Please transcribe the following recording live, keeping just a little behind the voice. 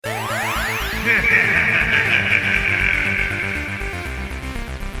Tom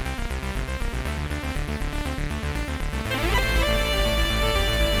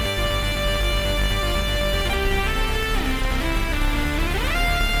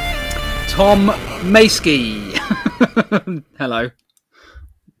Maskey. Hello.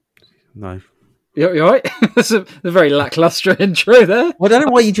 No. You alright? That's a very lacklustre intro there. Well, I don't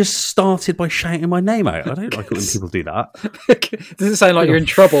know why you just started by shouting my name out. I don't like it when people do that. Does it sound like you're in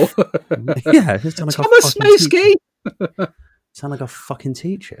trouble? Yeah, it sounds like Thomas Maskey. Sound like a fucking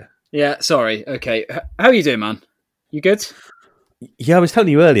teacher. Yeah, sorry. Okay, how are you doing, man? You good? Yeah, I was telling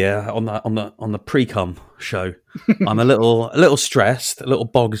you earlier on the pre-com show. I'm a little stressed, a little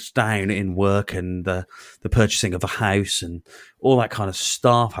bogged down in work and the purchasing of a house and all that kind of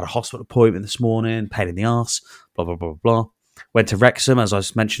stuff. Had a hospital appointment this morning, pain in the arse, blah blah blah blah. Went to Wrexham, as I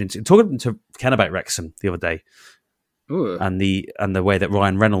was mentioning, talking to Ken about Wrexham the other day. Ooh. And the way that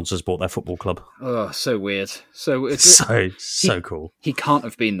Ryan Reynolds has bought their football club. Oh, so weird. So cool. He can't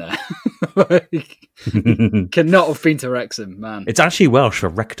have been there. He cannot have been to Wrexham, man. It's actually Welsh for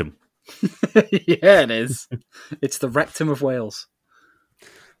rectum. Yeah, it is. It's the rectum of Wales.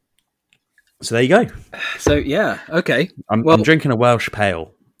 So there you go. So yeah, okay. I'm drinking a Welsh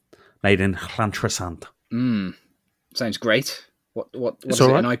pale made in Llantrisant. Sounds great. What is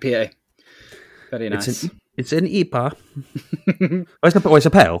all it? right. An IPA. Very nice. It's an IPA. It's a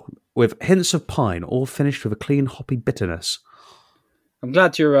pale with hints of pine, all finished with a clean hoppy bitterness. I'm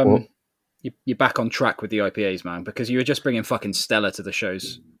glad you're back on track with the IPAs, man, because you were just bringing fucking Stella to the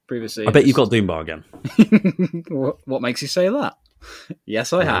shows previously. I bet you've got Doombar again. What makes you say that?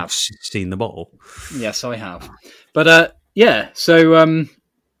 Yes, I have. I've seen the bottle. Yes, I have. But yeah, so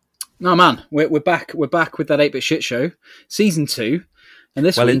no, man, we're back. We're back with that 8-Bit Shit Show, season 2, and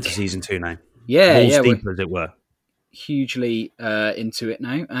this week, into season 2 now. Yeah, deeper, as it were. Hugely into it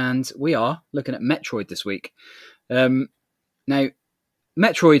now, and we are looking at Metroid this week. Now,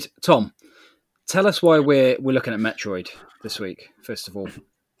 Metroid, Tom, tell us why we're looking at Metroid this week. First of all,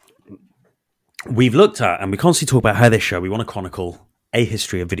 we've looked at, and we constantly talk about how this show we want to chronicle a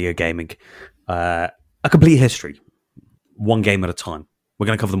history of video gaming, a complete history, one game at a time. We're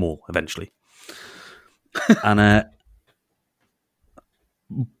going to cover them all eventually, and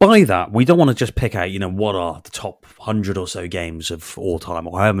by that, we don't want to just pick out, what are the top 100 or so games of all time,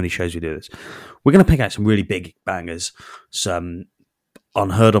 or however many shows we do this. We're going to pick out some really big bangers, some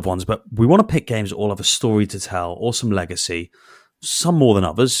unheard of ones, but we want to pick games that all have a story to tell, or some legacy, some more than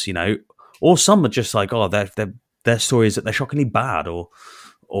others, or some are just like, their stories that they're shockingly bad, or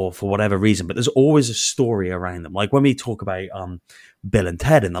for whatever reason, but there's always a story around them. Like when we talk about Bill and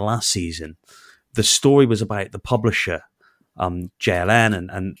Ted in the last season, the story was about the publisher,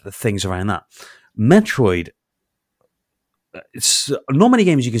 JLN and the things around that. Metroid, it's not many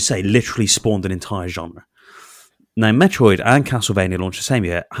games you can say literally spawned an entire genre. Now, Metroid and Castlevania launched the same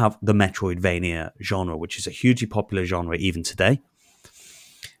year have the Metroidvania genre, which is a hugely popular genre even today,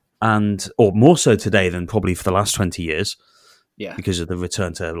 or more so today than probably for the last 20 years. Yeah, because of the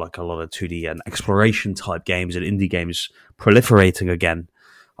return to like a lot of 2D and exploration type games and indie games proliferating again,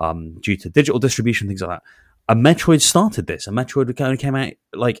 due to digital distribution, things like that. And Metroid started this, and Metroid only came out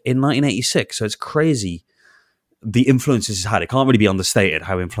like in 1986, so it's crazy the influences it's had. It can't really be understated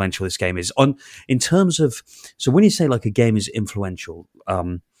how influential this game is. In terms of, so when you say like a game is influential,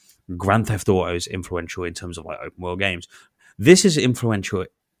 Grand Theft Auto is influential in terms of like open world games. This is influential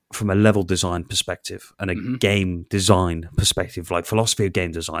from a level design perspective and a game design perspective, like philosophy of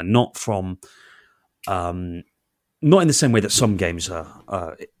game design, not from, not in the same way that some games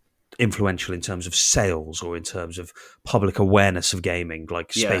are influential in terms of sales or in terms of public awareness of gaming,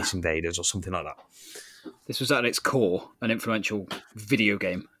 like Space Invaders or something like that. This was at its core an influential video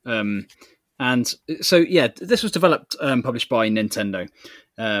game. And so, yeah, this was developed, published by Nintendo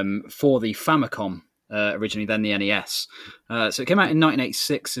for the Famicom originally, then the NES. So it came out in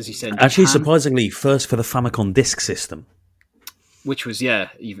 1986, as you said. Actually, surprisingly, first for the Famicom Disk System. Which was,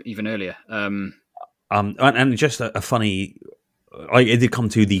 even earlier. And just a funny... it did come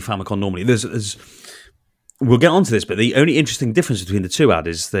to the Famicom normally. We'll get onto this, but the only interesting difference between the two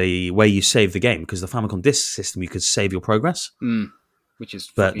is the way you save the game, because the Famicom Disk System, you could save your progress. Which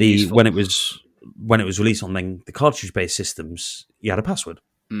is useful. when it was released on the cartridge-based systems, you had a password.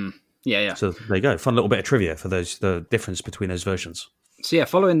 Yeah. So there you go. Fun little bit of trivia for the difference between those versions. So yeah,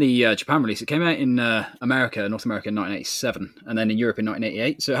 following the Japan release, it came out in North America in 1987, and then in Europe in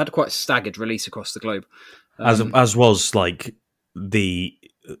 1988. So it had quite a staggered release across the globe. As was like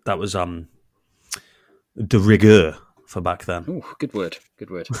that was de rigueur for back then. Oh, good word.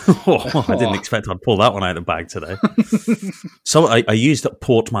 Good word. I didn't expect I'd pull that one out of the bag today. So I used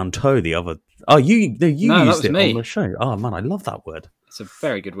portmanteau the other. Oh, you used it me on the show. Oh man, I love that word. It's a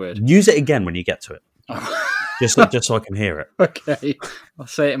very good word. Use it again when you get to it. just so I can hear it. Okay, I'll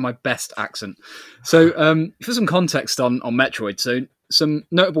say it in my best accent. So, for some context on Metroid, so some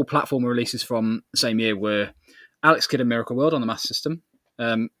notable platformer releases from the same year were Alex Kidd and Miracle World on the Master System,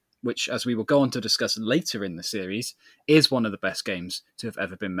 which, as we will go on to discuss later in the series, is one of the best games to have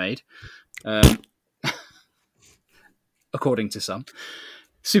ever been made, according to some.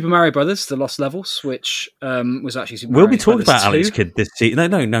 Super Mario Brothers: The Lost Levels, which was actually Super We'll Mario be talking Brothers about 2. Alex Kidd this season.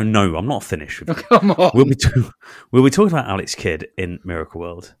 No, I'm not finished. Come on. We'll be talking about Alex Kidd in Miracle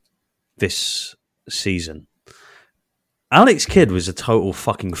World this season. Alex Kidd was a total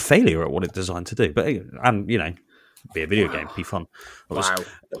fucking failure at what it designed to do, be a video game, be fun. Wow.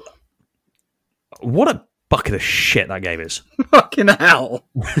 What a bucket of shit that game is. Fucking hell.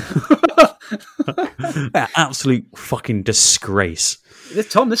 Absolute fucking disgrace.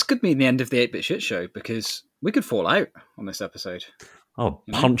 Tom, this could mean the end of the 8-Bit Shit Show, because we could fall out on this episode. I'll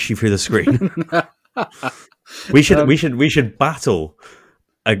punch you through the screen. we should battle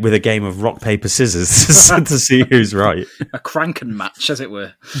with a game of rock paper scissors to see who's right. A Cranken match, as it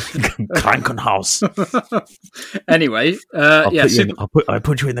were. Crankenhaus. Anyway, I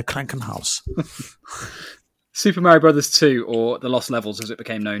put you in the Crankenhaus. Super Mario Brothers 2, or The Lost Levels as it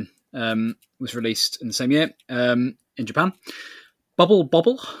became known, was released in the same year in Japan. Bubble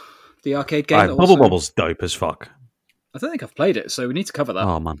Bobble, the arcade game. Bubble Bobble's dope as fuck. I don't think I've played it, so we need to cover that.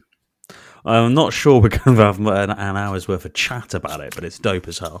 Oh, man. I'm not sure we're going to have an hour's worth of chat about it, but it's dope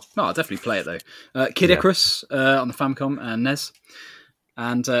as hell. No, I'll definitely play it, though. Kid Icarus on the Famicom and NES.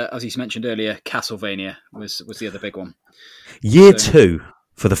 And as you mentioned earlier, Castlevania was the other big one. Year 2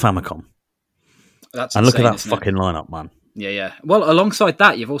 for the Famicom. That's and insane, look at that fucking lineup, man. Yeah. Well, alongside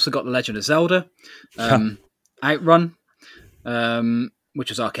that, you've also got The Legend of Zelda, Outrun, which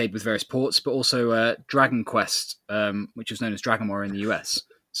was arcade with various ports, but also Dragon Quest, which was known as Dragon Warrior in the US.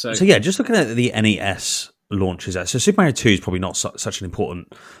 So yeah, just looking at the NES launches there. So Super Mario 2 is probably not such an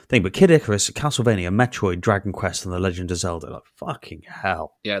important thing, but Kid Icarus, Castlevania, Metroid, Dragon Quest, and The Legend of Zelda, like fucking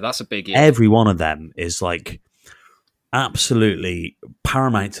hell. Yeah, that's a big year. Every one of them is like absolutely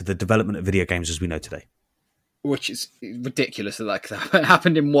paramount to the development of video games as we know today. Which is ridiculous that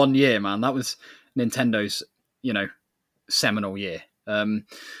happened in 1 year, man. That was Nintendo's, seminal year.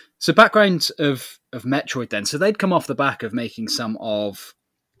 So background of Metroid then. So they'd come off the back of making some of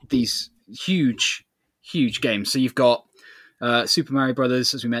these huge games. So you've got Super Mario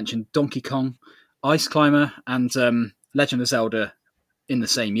Brothers, as we mentioned, Donkey Kong, Ice Climber, and Legend of Zelda in the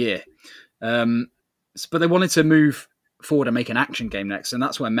same year. But they wanted to move forward and make an action game next, and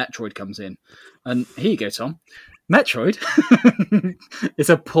that's where Metroid comes in. And here you go, Tom. Metroid is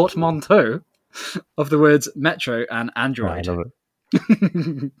a portmanteau of the words Metro and Android. I love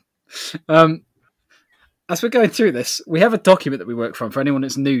it. As we're going through this, we have a document that we work from for anyone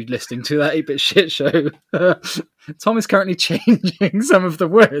that's new listening to that 8-Bit Shit Show. Tom is currently changing some of the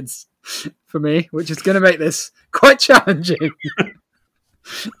words for me, which is going to make this quite challenging.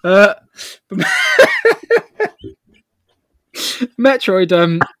 Metroid,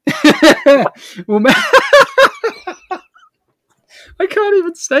 I can't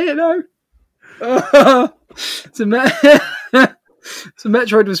even say it now. So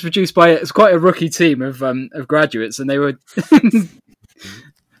Metroid was produced by it's quite a rookie team of graduates, and they were.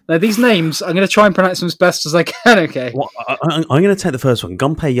 Now these names, I'm going to try and pronounce them as best as I can. Okay. Well, I'm going to take the first one.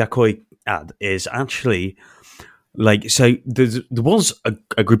 Gunpei Yokoi ad is actually so. There was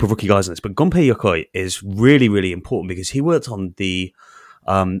a group of rookie guys in this, but Gunpei Yokoi is really, really important because he worked on the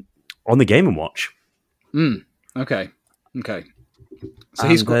Game & Watch. Okay. So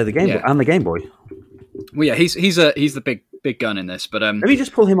he's the Game Boy and the Game Boy. Well, yeah, he's the big gun in this. But let me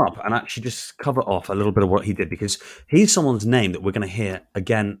just pull him up and actually just cover off a little bit of what he did, because he's someone's name that we're going to hear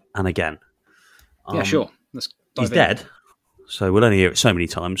again and again. Yeah, sure. He's dead, so we'll only hear it so many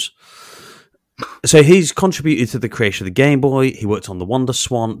times. So he's contributed to the creation of the Game Boy. He worked on the Wonder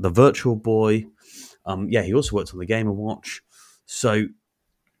Swan, the Virtual Boy. He also worked on the Game & Watch. So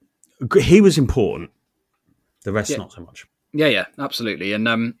he was important. The rest, not so much. Yeah, absolutely.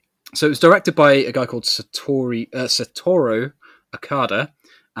 And so it was directed by a guy called Satoru Okada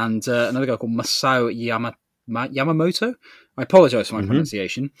and another guy called Masao Yamamoto. I apologise for my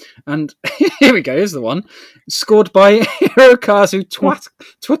pronunciation. And here we go, here's the one. Scored by Hirokazu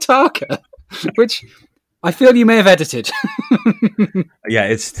Twataka, which I feel you may have edited. Yeah,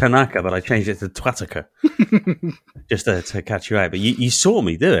 it's Tanaka, but I changed it to Twataka just to catch you out. But you saw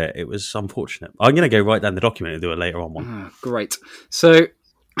me do it. It was unfortunate. I'm going to go write down the document and do it later on one. Great. So,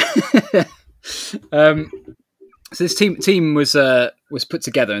 so this team was put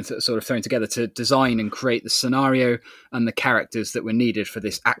together and sort of thrown together to design and create the scenario and the characters that were needed for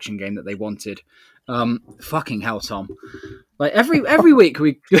this action game that they wanted. Fucking hell, Tom! Like every week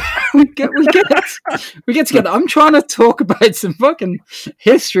we get together. I'm trying to talk about some fucking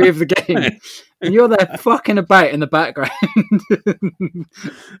history of the game, and you're there fucking about in the background.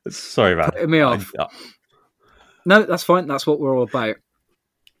 Sorry about putting me off. No, that's fine. That's what we're all about.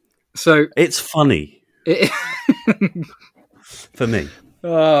 So it's funny for me.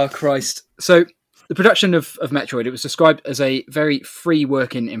 Oh Christ! So the production of Metroid, it was described as a very free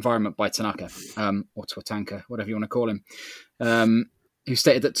working environment by Tanaka, or Twatanka, whatever you want to call him, who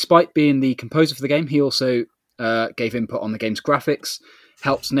stated that despite being the composer for the game, he also gave input on the game's graphics,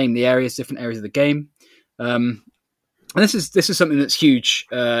 helped name the different areas of the game. And this is something that's huge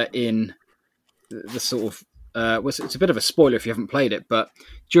in the sort of it's a bit of a spoiler if you haven't played it, but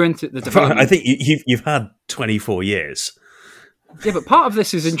during the development, I think you've had 24 years. Yeah, but part of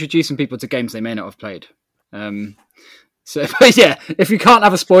this is introducing people to games they may not have played. So, but yeah, if you can't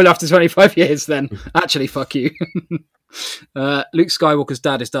have a spoiler after 25 years, then actually, fuck you. Luke Skywalker's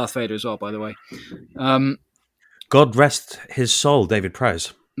dad is Darth Vader as well, by the way. God rest his soul, David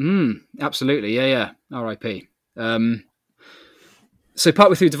Prowse. Absolutely, yeah. R.I.P. So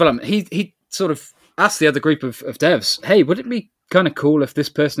partway through development, he sort of asked the other group of devs, hey, would it be kind of cool if this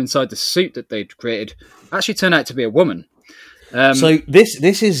person inside the suit that they'd created actually turned out to be a woman? So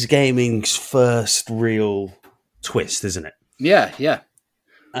this is gaming's first real twist, isn't it? Yeah.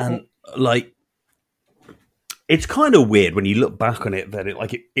 And like, it's kind of weird when you look back on it that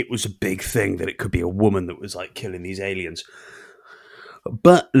it was a big thing that it could be a woman that was like killing these aliens.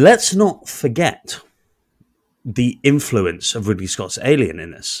 But let's not forget the influence of Ridley Scott's Alien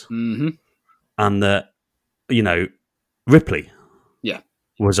in this, and that Ripley,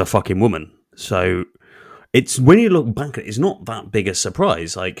 was a fucking woman. So. It's when you look back at it, it's not that big a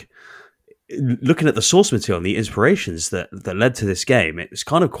surprise. Like looking at the source material and the inspirations that led to this game, it's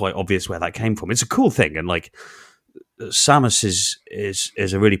kind of quite obvious where that came from. It's a cool thing, and like Samus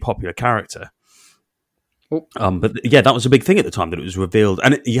is a really popular character. But yeah, that was a big thing at the time that it was revealed,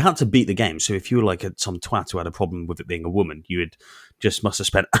 and you had to beat the game. So if you were like some twat who had a problem with it being a woman, you must have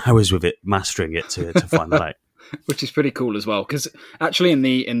spent hours with it mastering it to find that out. Which is pretty cool as well, because actually in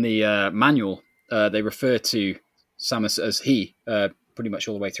the manual. They refer to Samus as he pretty much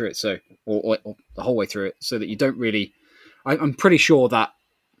all the way through it, so or the whole way through it, so that you don't really. I'm pretty sure that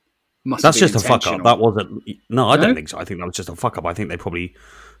must. That's just a fuck up. That wasn't. No, I don't think so. I think that was just a fuck up. I think they probably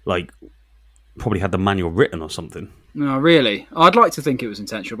had the manual written or something. No, really. I'd like to think it was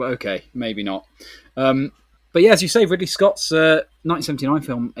intentional, but okay, maybe not. But yeah, as you say, Ridley Scott's 1979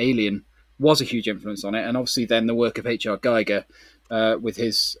 film Alien was a huge influence on it, and obviously then the work of H.R. Geiger with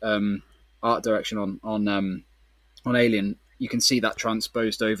his. Art direction on Alien, you can see that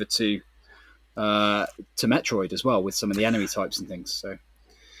transposed over to Metroid as well with some of the enemy types and things. So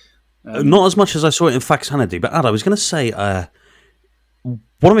not as much as I saw it in Faxanity, but Ad, I was going to say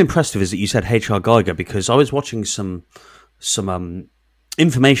what I'm impressed with is that you said H.R. Geiger, because I was watching some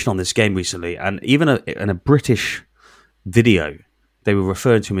information on this game recently, and even in a British video, they were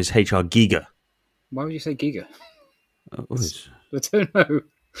referring to him as H.R. Giger. Why would you say Giga? I don't know.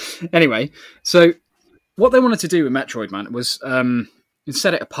 Anyway, so what they wanted to do with Metroid, man, was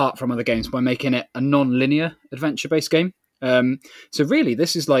set it apart from other games by making it a non-linear adventure-based game. So really,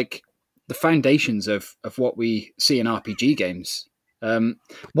 this is like the foundations of what we see in RPG games.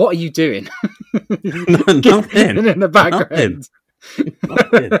 What are you doing? Nothing in the background.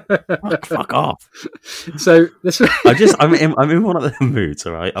 Nothing. Fuck off. So this, I'm in one of the moods.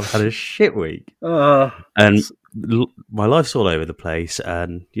 All right, I've had a shit week, and my life's all over the place,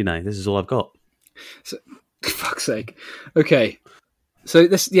 and this is all I've got. So, fuck's sake. Okay, so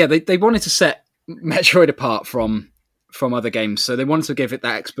they wanted to set Metroid apart from other games, so they wanted to give it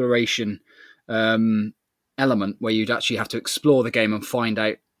that exploration element where you'd actually have to explore the game and find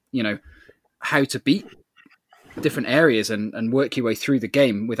out, how to beat different areas and work your way through the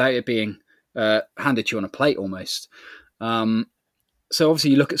game without it being handed to you on a plate almost. So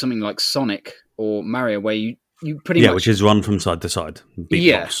obviously you look at something like Sonic or Mario where you pretty much... which is run from side to side.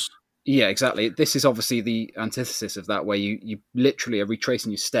 Boss. Yeah, exactly. This is obviously the antithesis of that, where you literally are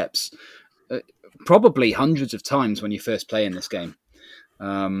retracing your steps probably hundreds of times when you first play in this game.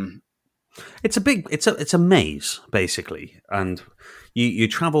 It's a maze basically, and you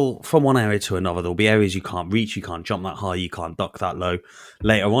travel from one area to another. There'll be areas you can't reach, you can't jump that high, you can't duck that low.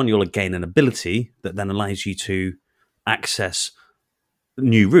 Later on, you'll gain an ability that then allows you to access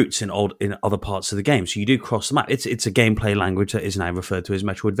new routes in other parts of the game. So you do cross the map. It's a gameplay language that is now referred to as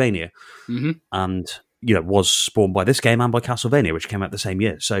Metroidvania, and was spawned by this game and by Castlevania, which came out the same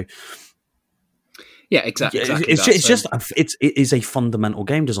year. So. Yeah, exactly. It is a fundamental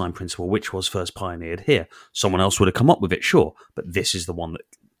game design principle which was first pioneered here. Someone else would have come up with it, sure, but this is the one that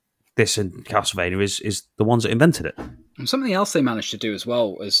this and Castlevania is the ones that invented it. And something else they managed to do as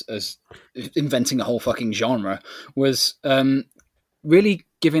well as inventing a whole fucking genre was really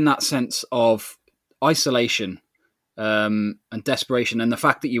giving that sense of isolation and desperation, and the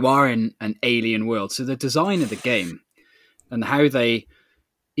fact that you are in an alien world. So the design of the game and how they,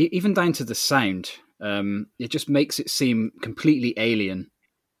 even down to the sound. It just makes it seem completely alien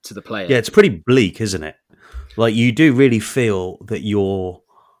to the player. Yeah, it's pretty bleak, isn't it? Like, you do really feel that you're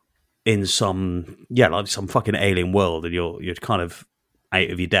in some fucking alien world, and you're kind of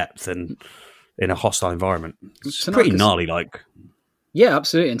out of your depth and in a hostile environment. It's pretty gnarly, like. Yeah,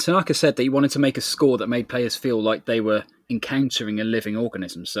 absolutely. And Tanaka said that he wanted to make a score that made players feel like they were encountering a living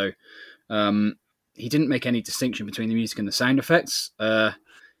organism. So he didn't make any distinction between the music and the sound effects.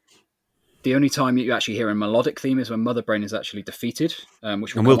 The only time you actually hear a melodic theme is when Mother Brain is actually defeated.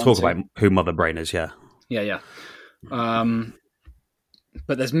 We'll talk about who Mother Brain is, yeah. Yeah. But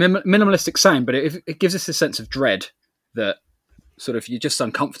there's minimalistic sound, but it gives us a sense of dread that sort of you're just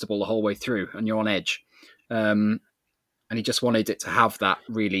uncomfortable the whole way through and you're on edge. And he just wanted it to have that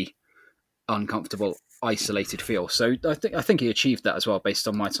really uncomfortable, isolated feel. So I think he achieved that as well, based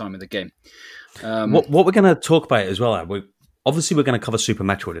on my time with the game. What we're going to talk about as well, obviously, we're going to cover Super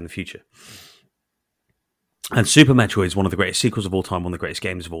Metroid in the future. And Super Metroid is one of the greatest sequels of all time, one of the greatest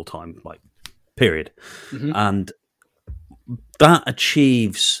games of all time, like, period. Mm-hmm. And that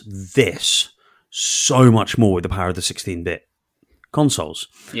achieves this so much more with the power of the 16-bit consoles.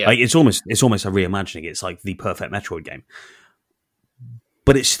 Yeah. Like, it's almost a reimagining. It's like the perfect Metroid game.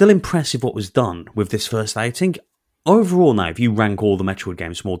 But it's still impressive what was done with this first outing. Overall, now, if you rank all the Metroid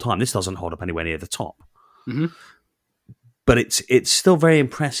games from all time, this doesn't hold up anywhere near the top. Mm-hmm. But it's still very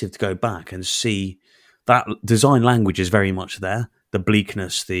impressive to go back and see that design language is very much there. The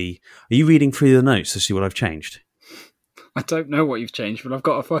bleakness, Are you reading through the notes to see what I've changed? I don't know what you've changed, but I've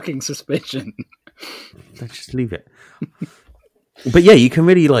got a fucking suspicion. Let's just leave it. But yeah, you can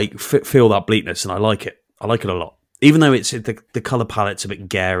really like feel that bleakness, and I like it. I like it a lot. Even though it's the color palette's a bit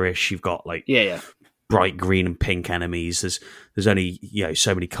garish, you've got like bright green and pink enemies. There's only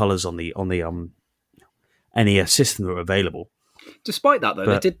so many colors on the NES system that are available. Despite that,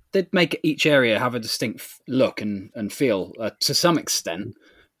 though, they did make each area have a distinct look and feel to some extent.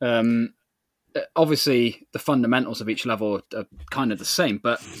 Obviously, the fundamentals of each level are kind of the same,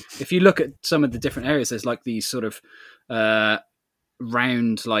 but if you look at some of the different areas, there's like these sort of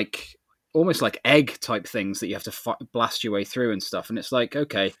round, like almost like egg type things that you have to blast your way through and stuff. And it's like,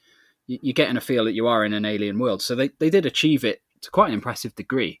 okay, you're getting a feel that you are in an alien world. So they did achieve it to quite an impressive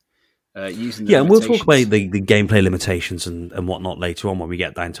degree. Using the and we'll talk about the gameplay limitations and whatnot later on when we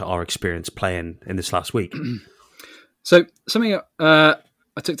get down to our experience playing in this last week. So something I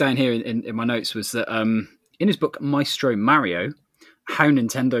took down here in my notes was that in his book Maestro Mario, How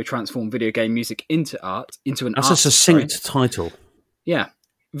Nintendo Transformed Video Game Music into an That's a succinct title. Yeah.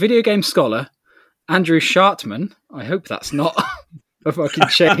 Video game scholar Andrew Schartman, I hope that's not a fucking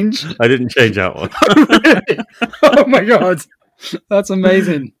change. I didn't change that one. Really? Oh my god. That's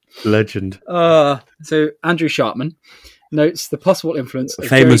amazing. Legend. So Andrew Schartman notes the possible influence of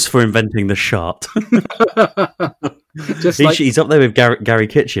famous for inventing the shart. He's up there with Gary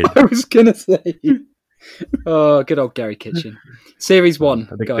Kitchen. I was gonna say, oh, good old Gary Kitchen. Series 1,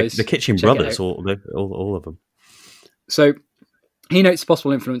 guys. The Kitchen Brothers, all of them. So he notes the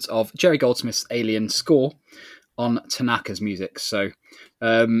possible influence of Jerry Goldsmith's Alien score on Tanaka's music. So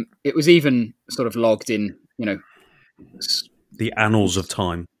it was even sort of logged in, the annals of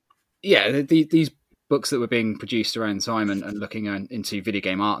time. Yeah, these books that were being produced around the time and looking into video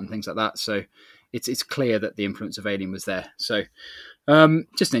game art and things like that. So it's clear that the influence of Alien was there. So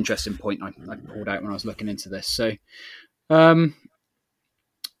just an interesting point I pulled out when I was looking into this. So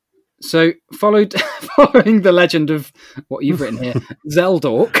following the legend of what you've written here,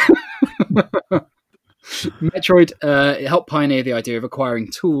 Zeldork, Metroid it helped pioneer the idea of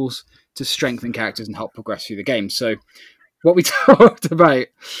acquiring tools to strengthen characters and help progress through the game. So what we talked about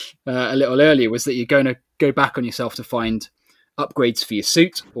a little earlier was that you're going to go back on yourself to find upgrades for your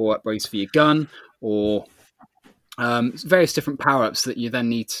suit or upgrades for your gun or various different power-ups that you then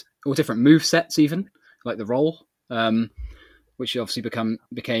need or different move sets, even like the roll, which obviously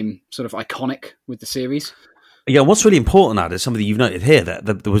became sort of iconic with the series. Yeah, what's really important at is something you've noted here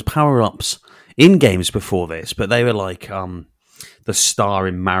that there was power ups in games before this, but they were like the star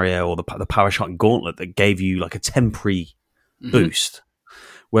in Mario or the Power Shot Gauntlet that gave you like a temporary boost,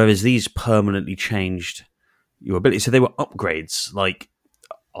 whereas these permanently changed your ability. So they were upgrades, like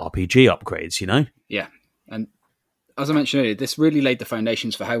RPG upgrades, you know? Yeah, and as I mentioned earlier, this really laid the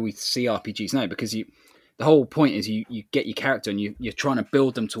foundations for how we see RPGs now, because the whole point is you get your character and you're trying to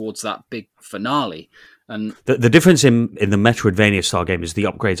build them towards that big finale. And the difference in the Metroidvania style game is the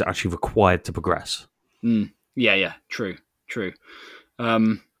upgrades are actually required to progress. Yeah, true.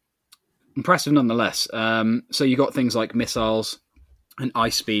 Impressive nonetheless. So you got things like missiles and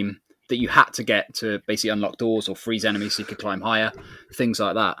ice beam that you had to get to basically unlock doors or freeze enemies so you could climb higher, things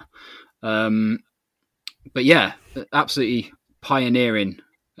like that. But yeah, absolutely pioneering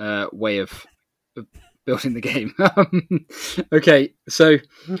way of building the game. Okay, so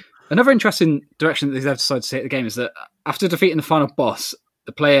another interesting direction that they've decided to take the game is that after defeating the final boss,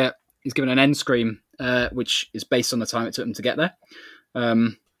 the player is given an end screen, which is based on the time it took them to get there.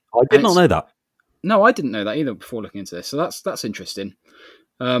 I did not know that. No, I didn't know that either before looking into this. So that's interesting.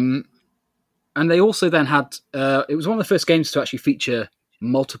 And they also then had it was one of the first games to actually feature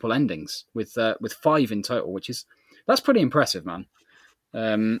multiple endings with 5 in total, that's pretty impressive, man.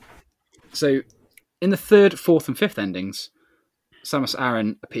 So in the 3rd, 4th, and 5th endings, Samus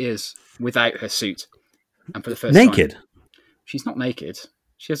Aran appears without her suit, and for the first naked. time, she's not naked.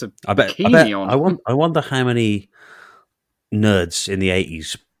 She has a bikini on. I wonder how many nerds in the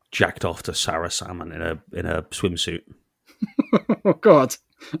 80s jacked off to Sarah Salmon in a swimsuit. Oh God,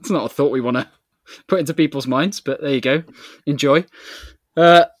 that's not a thought we want to put into people's minds, but there you go. Enjoy.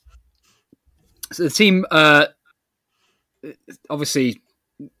 So the team, obviously,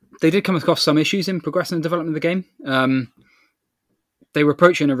 they did come across some issues in progressing the development of the game. They were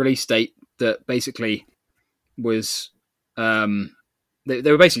approaching a release date that basically was, they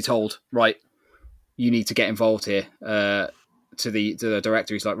were basically told, right, you need to get involved here. To the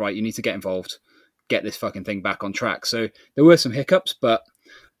director, he's like, right, you need to get involved, get this fucking thing back on track. So there were some hiccups, but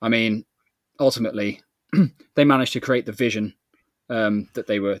I mean, ultimately, they managed to create the vision that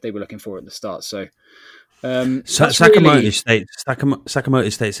they were looking for at the start. So Sakamoto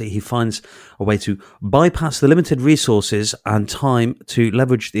states that he finds a way to bypass the limited resources and time to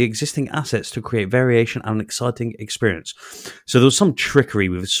leverage the existing assets to create variation and an exciting experience. So there was some trickery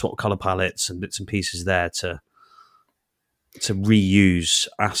with sort of color palettes and bits and pieces there to reuse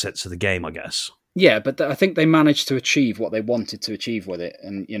assets of the game, I guess. Yeah, but I think they managed to achieve what they wanted to achieve with it,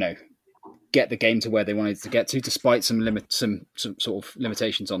 and get the game to where they wanted to get to, despite some sort of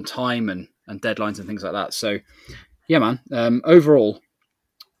limitations on time and deadlines and things like that. So, yeah, man. Overall,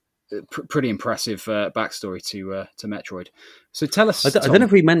 pretty impressive backstory to Metroid. So tell us. I don't know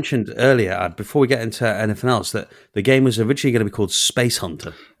if we mentioned earlier, before we get into anything else, that the game was originally going to be called Space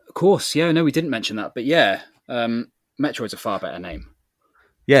Hunter. Of course, yeah. No, we didn't mention that, but yeah, Metroid's a far better name.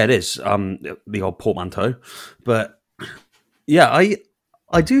 Yeah, it is. The old portmanteau, but yeah,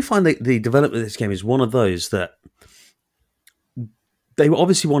 I do find that the development of this game is one of those that they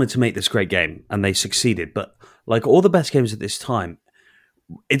obviously wanted to make this great game, and they succeeded. But like all the best games at this time,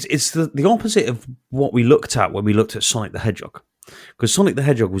 it's the opposite of what we looked at when we looked at Sonic the Hedgehog, because Sonic the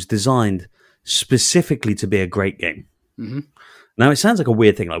Hedgehog was designed specifically to be a great game. Mm-hmm. Now, it sounds like a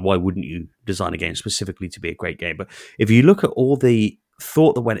weird thing, like why wouldn't you design a game specifically to be a great game? But if you look at all the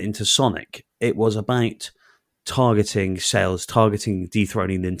thought that went into Sonic, it was about targeting sales, targeting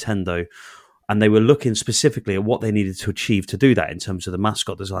dethroning Nintendo, and they were looking specifically at what they needed to achieve to do that in terms of the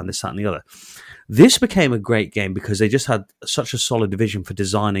mascot design, this, that, and the other. This became a great game because they just had such a solid vision for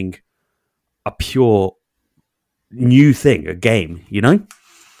designing a pure new thing, a game,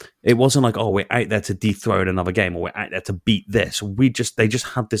 It wasn't like, oh, we're out there to dethrone another game, or we're out there to beat this. They just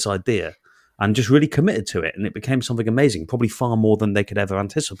had this idea and just really committed to it, and it became something amazing, probably far more than they could ever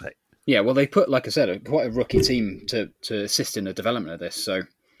anticipate. Yeah, well, they put, like I said, quite a rookie team to assist in the development of this. So,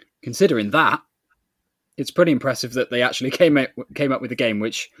 considering that, it's pretty impressive that they actually came up with a game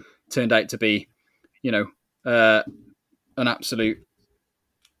which turned out to be, an absolute,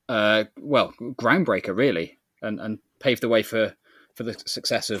 groundbreaker, really, and paved the way for the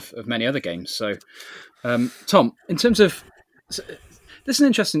success of many other games. So, Tom, in terms of... This is an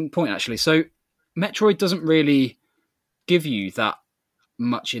interesting point, actually. So, Metroid doesn't really give you that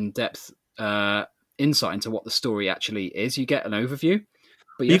much in-depth insight into what the story actually is. You get an overview.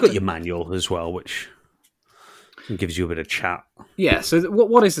 But you've got your manual as well, which gives you a bit of chat. Yeah, so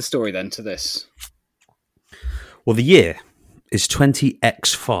what is the story then to this? Well, the year is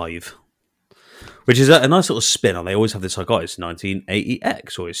 20X5, which is a nice little spin on. They always have this like, oh, it's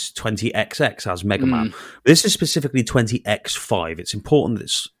 1980X or it's 20XX as Mega Man. This is specifically 20X5. It's important that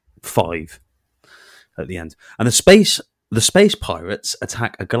it's 5 at the end. And the space pirates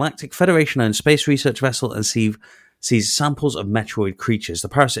attack a Galactic Federation-owned space research vessel and sees samples of Metroid creatures. The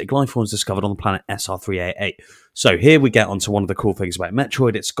parasitic life forms discovered on the planet SR388. So here we get onto one of the cool things about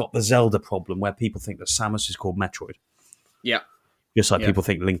Metroid. It's got the Zelda problem where people think that Samus is called Metroid. Yeah. Just like people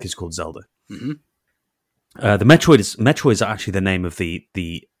think Link is called Zelda. Mm-hmm. The Metroids are actually the name of the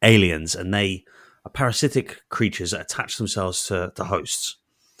aliens, and they are parasitic creatures that attach themselves to hosts,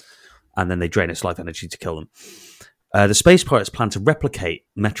 and then they drain its life energy to kill them. The space pirates plan to replicate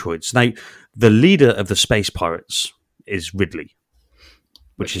Metroids. Now, the leader of the space pirates is Ridley,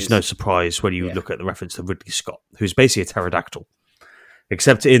 which is no surprise when you look at the reference to Ridley Scott, who's basically a pterodactyl.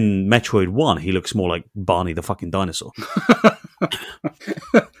 Except in Metroid 1, he looks more like Barney the fucking dinosaur.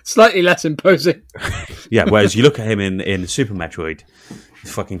 Slightly less imposing. Yeah, whereas you look at him in Super Metroid,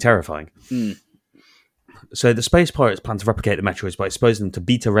 he's fucking terrifying. So the space pirates plan to replicate the Metroids by exposing them to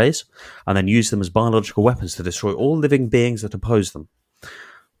beta rays and then use them as biological weapons to destroy all living beings that oppose them.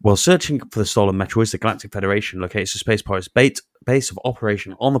 While searching for the stolen Metroids, the Galactic Federation locates the space pirates' base of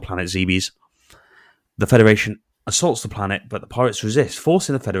operation on the planet Zebes. The Federation assaults the planet, but the pirates resist,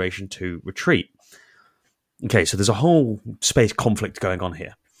 forcing the Federation to retreat. Okay, so there's a whole space conflict going on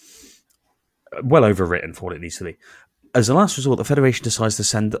here. Well overwritten for what it needs to be. As a last resort, the Federation decides to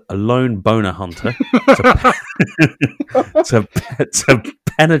send a lone boner hunter to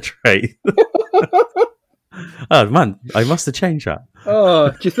penetrate. Oh, man, I must have changed that. Oh,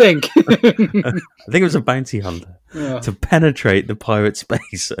 do you think? I think it was a bounty hunter to penetrate the pirate's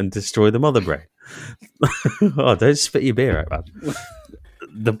base and destroy the mother brain. Oh, don't spit your beer out, man.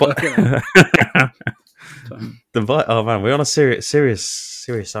 Oh man, we're on a serious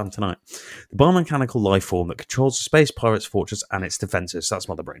sound tonight. The biomechanical life form that controls the space pirate's fortress and its defenses. That's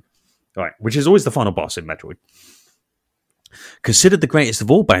Mother Brain. All right, which is always the final boss in Metroid. Considered the greatest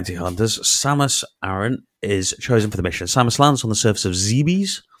of all bounty hunters, Samus Aran is chosen for the mission. Samus lands on the surface of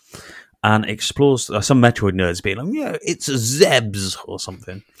Zebes and explores. Some Metroid nerds being like, "Yeah, it's Zebs or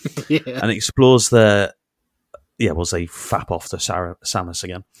something," and explores the. Yeah, we'll say fap off to Samus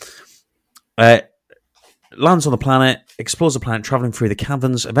again. Lands on the planet, explores the planet, traveling through the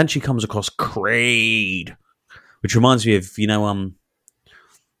caverns. Eventually, comes across Kraid, which reminds me of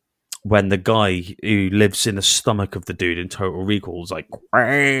when the guy who lives in the stomach of the dude in Total Recall is like,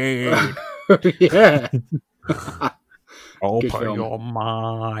 Kraid. Yeah. Open your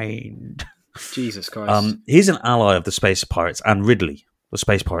mind. Jesus Christ. He's an ally of the space pirates and Ridley, the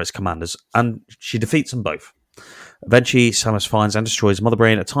space pirates commanders, and she defeats them both. Eventually, Samus finds and destroys Mother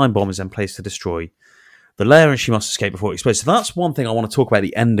Brain. A time bomb is then placed to destroy the lair, and she must escape before it explodes. So that's one thing I want to talk about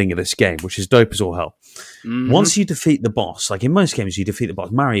the ending of this game, which is dope as all hell. Mm-hmm. Once you defeat the boss, like in most games, you defeat the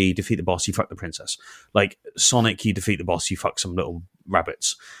boss. Mario, you defeat the boss, you fuck the princess. Like Sonic, you defeat the boss, you fuck some little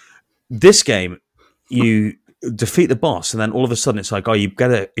rabbits. This game, you defeat the boss, and then all of a sudden it's like, oh, you've got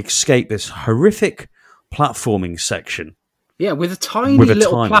to escape this horrific platforming section. Yeah, with tiny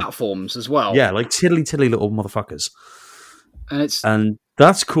little platforms as well. Yeah, like tiddly little motherfuckers. And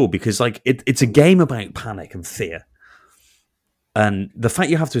that's cool because like it's a game about panic and fear. And the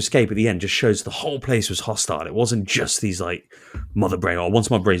fact you have to escape at the end just shows the whole place was hostile. It wasn't just these like Mother Brain, or once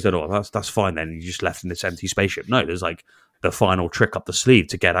Mother Brain's dead, that's fine then, you just left in this empty spaceship. No, there's like the final trick up the sleeve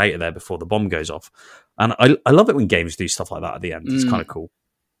to get out of there before the bomb goes off. And I love it when games do stuff like that at the end. It's kind of cool.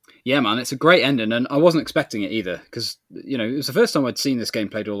 Yeah, man, it's a great ending, and I wasn't expecting it either, because, it was the first time I'd seen this game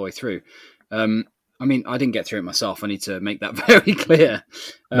played all the way through. I mean, I didn't get through it myself. I need to make that very clear.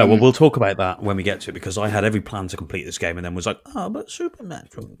 No, well, we'll talk about that when we get to it, because I had every plan to complete this game and then was like, but Super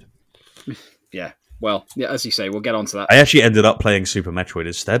Metroid. Yeah, well, yeah, as you say, we'll get on to that. I actually ended up playing Super Metroid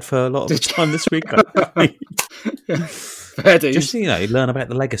instead for a lot of the time this week. Fair dues. Just, learn about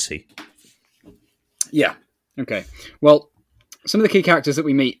the legacy. Yeah, okay. Well, some of the key characters that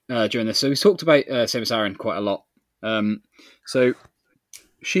we meet during this. So we talked about Samus Aran quite a lot. So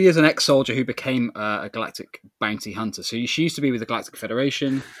she is an ex-soldier who became a galactic bounty hunter. So she used to be with the Galactic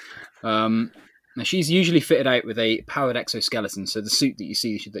Federation. Now she's usually fitted out with a powered exoskeleton. So the suit that you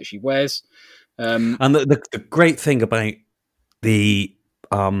see that she wears. And the great thing about the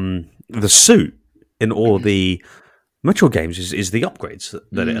suit in all the Metroid games is the upgrades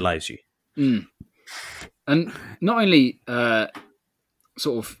that it allows you. Mm. And not only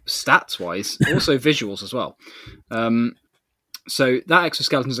sort of stats-wise, also visuals as well. So that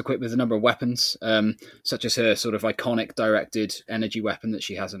exoskeleton is equipped with a number of weapons, such as her sort of iconic directed energy weapon that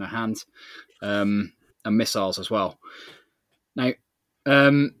she has in her hand, and missiles as well. Now,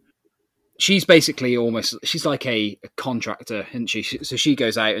 she's basically she's like a contractor, isn't she? So she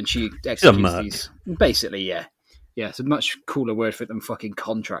goes out and she executes these. Basically, yeah. Yeah, it's a much cooler word for it than fucking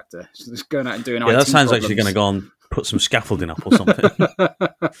contractor. So just going out and doing IT that sounds problems. like she's going to go and put some scaffolding up or something.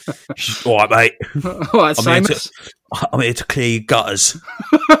 She's, all right, mate. All right, I'm here to clear your gutters.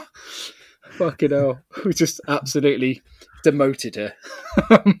 Fucking hell. We just absolutely demoted her.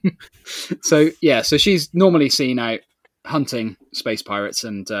 So she's normally seen out hunting space pirates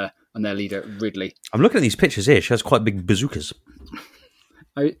and their leader, Ridley. I'm looking at these pictures here. She has quite big bazookas.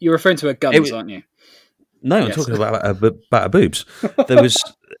 You're referring to her guns, aren't you? No, I'm talking about her boobs. There was...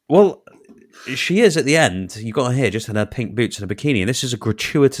 Well, she is at the end. You got her here just in her pink boots and a bikini. And this is a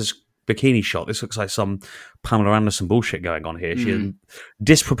gratuitous bikini shot. This looks like some Pamela Anderson bullshit going on here. She has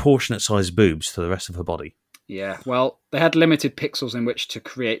disproportionate sized boobs to the rest of her body. Yeah, well, they had limited pixels in which to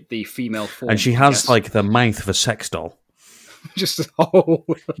create the female form. And she has like the mouth of a sex doll. Just a whole...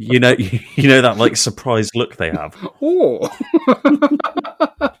 you know that like surprised look they have. Oh.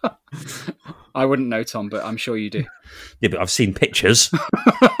 I wouldn't know, Tom, but I'm sure you do. Yeah, but I've seen pictures.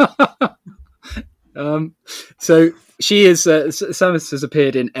 So she is. Samus has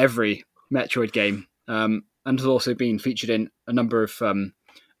appeared in every Metroid game, and has also been featured in a number of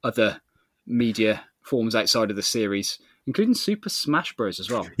other media forms outside of the series, including Super Smash Bros. As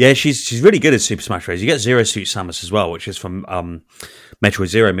well. Yeah, she's really good at Super Smash Bros. You get Zero Suit Samus as well, which is from Metroid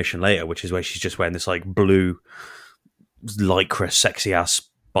Zero Mission later, which is where she's just wearing this like blue lycra sexy ass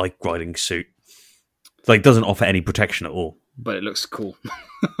bike riding suit. Like, doesn't offer any protection at all, but it looks cool.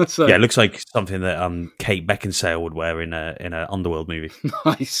 So, yeah, it looks like something that Kate Beckinsale would wear in a Underworld movie.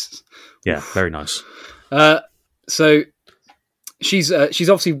 Nice. Yeah, very nice. So she's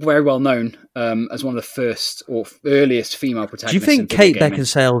obviously very well known as one of the first or earliest female protagonists. Do you think Kate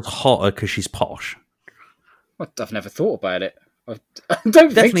Beckinsale's hotter because she's posh? I've never thought about it. I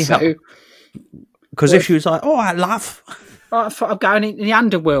don't think so. Because if she was like, "Oh, I laugh," I'm going in the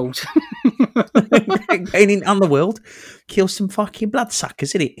underworld. Going in underworld, kill some fucking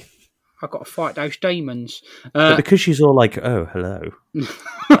bloodsuckers, isn't it? I've got to fight those demons. But because she's all like, "Oh, hello,"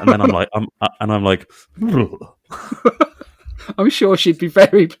 and then I'm like, I'm sure she'd be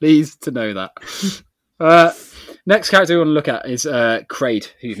very pleased to know that. Next character we want to look at is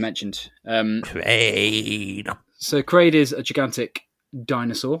Kraid, who you've mentioned. Kraid. So Kraid is a gigantic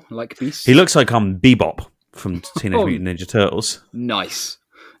dinosaur-like beast. He looks like Bebop from Teenage Mutant Ninja Turtles. Nice.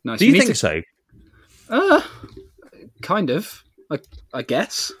 Do you think so? Kind of. I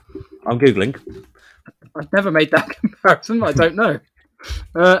guess. I'm Googling. I've never made that comparison. I don't know.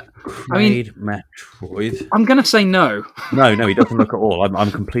 Metroid. I'm going to say no. No, he doesn't look at all.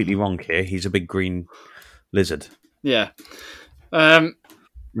 I'm completely wrong here. He's a big green lizard. Yeah.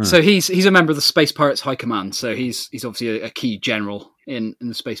 So he's a member of the Space Pirates High Command. So he's obviously a key general in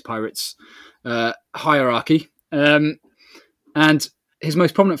the Space Pirates hierarchy. And his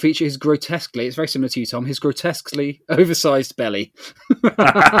most prominent feature is grotesquely, it's very similar to you, Tom, his grotesquely oversized belly.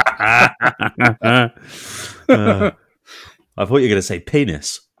 I thought you were going to say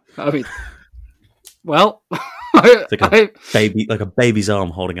penis. I mean, well, like a baby's arm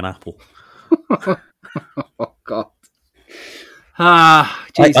holding an apple. Oh God!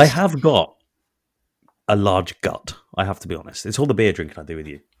 I have got a large gut. I have to be honest. It's all the beer drinking I do with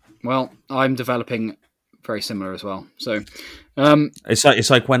you. Well, I'm developing very similar as well. So it's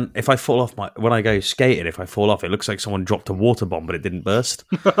like if I fall off when I go skating, if I fall off, it looks like someone dropped a water bomb, but it didn't burst.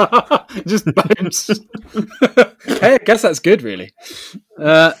 Just bounce. Hey, I guess that's good, really.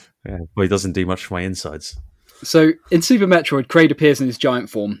 Yeah, but it doesn't do much for my insides. So in Super Metroid, Kraid appears in his giant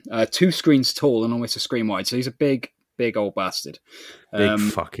form, 2 screens tall and almost a screen wide. So he's a big old bastard. Big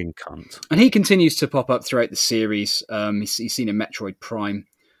fucking cunt. And he continues to pop up throughout the series. He's seen in Metroid Prime.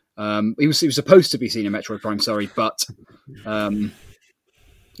 He was supposed to be seen in Metroid Prime, but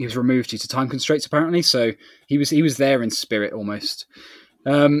he was removed due to time constraints, apparently. So he was there in spirit almost.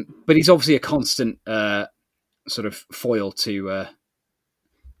 But he's obviously a constant sort of foil to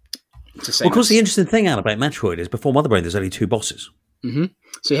Samus. Of course, the interesting thing about Metroid is before Mother Brain, there's only 2 bosses. Mm-hmm.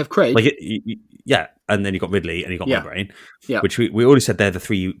 So you have Kraid. And then you got Ridley and you got Mother Brain, which we already said they're the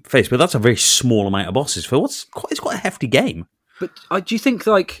 3 you face, but that's a very small amount of bosses for it's quite a hefty game. But do you think,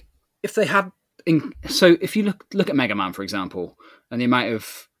 like, if they had... So if you look at Mega Man, for example, and the amount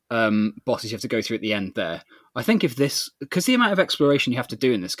of bosses you have to go through at the end there, I think if this... Because the amount of exploration you have to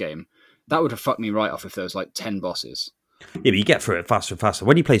do in this game, that would have fucked me right off if there was, like, 10 bosses. Yeah, but you get through it faster and faster.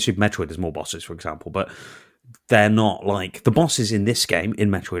 When you play Super Metroid, there's more bosses, for example, but they're not like... The bosses in this game, in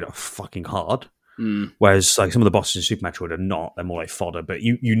Metroid, are fucking hard. Whereas like some of the bosses in Super Metroid are not. They're more like fodder, but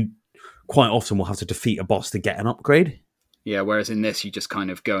you quite often will have to defeat a boss to get an upgrade. Yeah, whereas in this, you just kind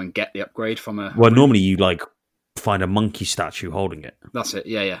of go and get the upgrade from a. Well, normally you like find a monkey statue holding it. That's it.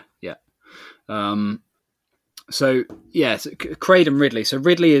 Yeah. So yeah, Kraid and Ridley. So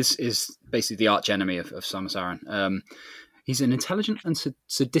Ridley is basically the arch enemy of Samus Aran. He's an intelligent and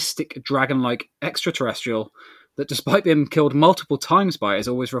sadistic dragon-like extraterrestrial that, despite being killed multiple times by it, is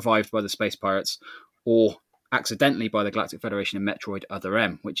always revived by the space pirates or accidentally by the Galactic Federation in Metroid Other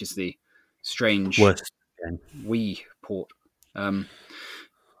M, which is the strange Worst game. Wii port.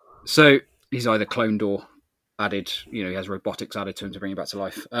 So he's either cloned or added. He has robotics added to him to bring him back to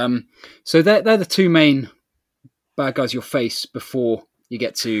life. So they're the two main bad guys you'll face before you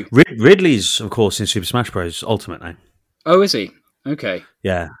get to Ridley's, of course, in Super Smash Bros. Ultimate now. Oh, is he? Okay.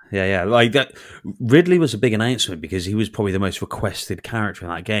 Yeah. Like that, Ridley was a big announcement because he was probably the most requested character in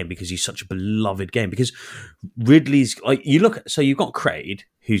that game because he's such a beloved game. Because Ridley's like you've got Kraid,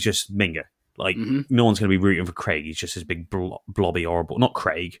 who's just Minga. Like no one's going to be rooting for Craig. He's just this big blobby horrible. Not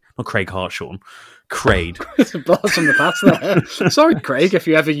Craig Hartshorn. Kraid. It's a blast from the past there. Sorry, Craig, if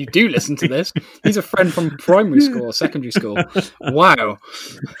you do listen to this. He's a friend from primary school or secondary school. Wow.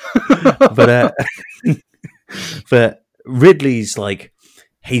 But Ridley's like,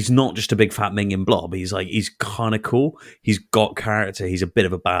 he's not just a big fat minging blob. He's kind of cool. He's got character. He's a bit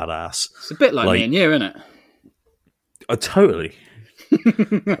of a badass. It's a bit like me and you, isn't it? Totally.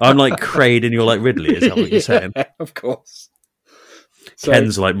 I'm like Kraid and you're like Ridley, is that what you're saying? Of course.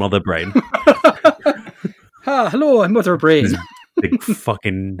 Ken's like Mother Brain. Hello, I'm Mother Brain. Big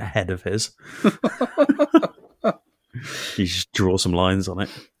fucking head of his. You just draw some lines on it.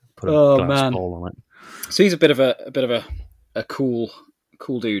 Put a glass bowl on it. So he's a bit of a cool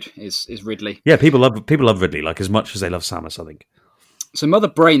dude. Is Ridley? Yeah, people love Ridley like as much as they love Samus, I think. So Mother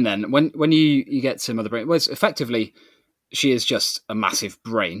Brain, then when you get to Mother Brain, well, effectively she is just a massive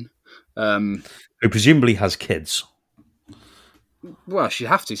brain, who presumably has kids. Well, she'd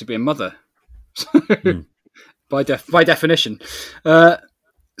have to be a mother, by definition.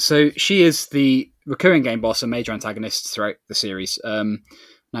 So she is the recurring game boss and major antagonist throughout the series. Now,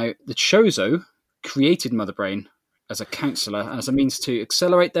 the Chozo created Mother Brain as a counselor and as a means to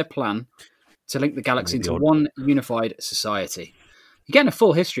accelerate their plan to link the galaxy into one unified society. You're getting a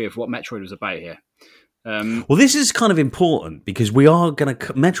full history of what Metroid was about here. Well, this is kind of important because we are going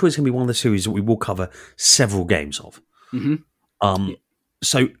to... Metroid's going to be one of the series that we will cover several games of. Mm-hmm.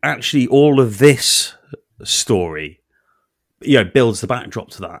 So actually all of this story builds the backdrop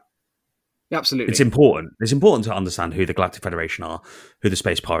to that. Absolutely. It's important. It's important to understand who the Galactic Federation are, who the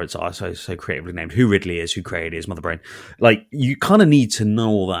Space Pirates are, so creatively named, who Ridley is, who Kraid is, Mother Brain. Like, you kind of need to know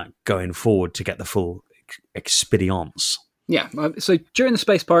all that going forward to get the full experience. Yeah. So during the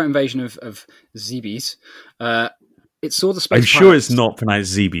Space Pirate invasion of Zebes, it saw the Space Pirates... I'm sure it's not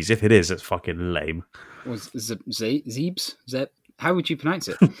pronounced Zebes. If it is, it's fucking lame. Or Zebes? How would you pronounce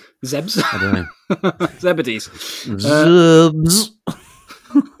it? Zebs? I don't know. Zebedees. Zebs.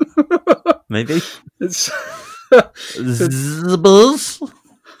 Maybe. It's Zebs.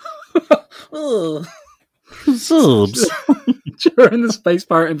 Zebs. During the Space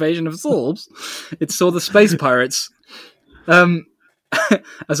Pirate invasion of Zorbs, it saw the Space Pirates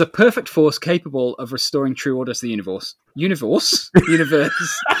as a perfect force capable of restoring true order to the universe. Universe?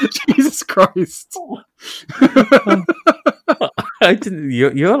 Jesus Christ.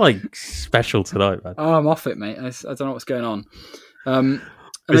 You're like special tonight, man. Oh, I'm off it, mate. I don't know what's going on.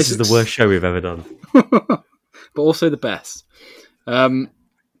 This is the worst show we've ever done. But also the best.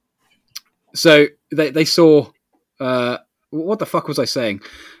 So they saw... what the fuck was I saying?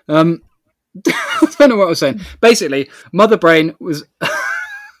 I don't know what I was saying. Basically, Mother Brain was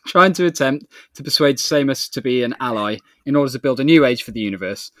trying to attempt to persuade Samus to be an ally in order to build a new age for the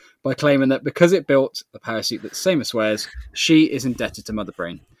universe by claiming that because it built the parasuit that Samus wears, she is indebted to Mother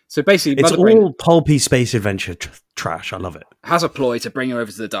Brain. So basically, it's Mother Brain all pulpy space adventure trash. I love it. Has a ploy to bring her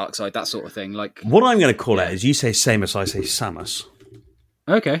over to the dark side, that sort of thing. Like what I'm going to call it is you say Samus, I say Samus.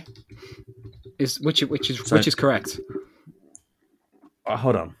 Okay, which is correct?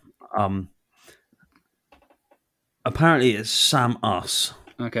 Hold on. Apparently, it's Sam Us.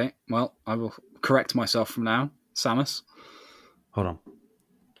 Okay, well, I will correct myself from now. Samus. Hold on.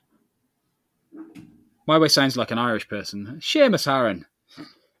 My way sounds like an Irish person. Seamus Aaron.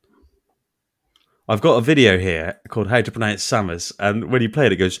 I've got a video here called How to Pronounce Samus, and when you play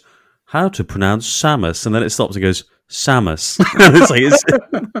it, it goes, How to Pronounce Samus, and then it stops and goes, Samus. And it's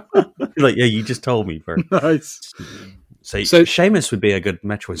like, yeah, you just told me, bro. Nice. So Seamus would be a good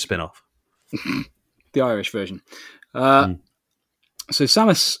Metroid spin-off. The Irish version. So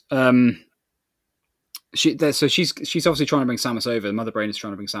Samus, she's obviously trying to bring Samus over. Mother Brain is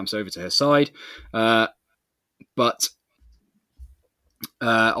trying to bring Samus over to her side, but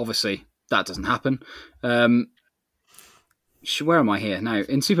Obviously, that doesn't happen. Where am I here now?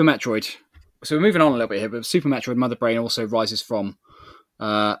 In Super Metroid, so we're moving on a little bit here, but Super Metroid Mother Brain also rises from...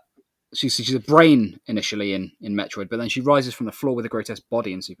 she's a brain initially in Metroid, but then she rises from the floor with a grotesque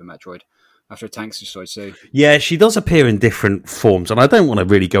body in Super Metroid after a tank's destroyed. So yeah, she does appear in different forms, and I don't want to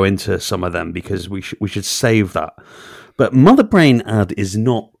really go into some of them because we should save that. But Mother Brain Ad is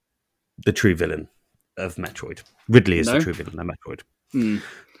not the true villain of Metroid. Ridley is the true villain of Metroid.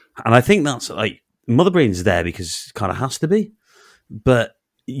 And I think that's like Mother Brain's there because it kind of has to be. But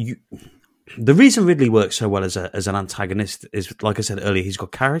the reason Ridley works so well as an antagonist is, like I said earlier, he's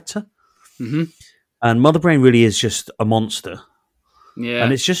got character. Mm-hmm. And Mother Brain really is just a monster. Yeah.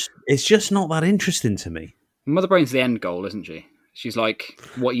 And it's just not that interesting to me. Mother Brain's the end goal, isn't she? She's like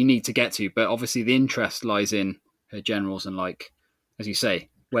what you need to get to, but obviously the interest lies in her generals and, like, as you say,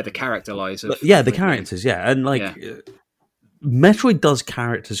 where the character lies. The characters, yeah. And Metroid does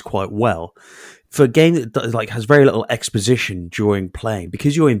characters quite well. For a game that like has very little exposition during playing,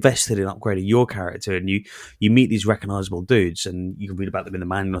 because you're invested in upgrading your character and you meet these recognizable dudes and you can read about them in the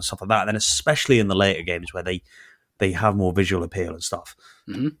manual and stuff like that. And then especially in the later games where they have more visual appeal and stuff.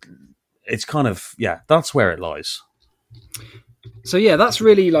 Mm-hmm. It's kind of, that's where it lies. So yeah, that's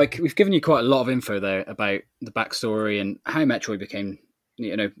really, like, we've given you quite a lot of info there about the backstory and how Metroid became,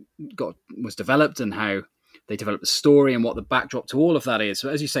 was developed and how they developed the story and what the backdrop to all of that is. So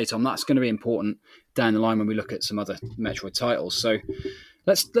as you say, Tom, that's going to be important down the line when we look at some other Metroid titles. So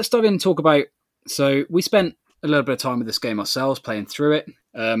let's dive in and talk about... So we spent a little bit of time with this game ourselves, playing through it,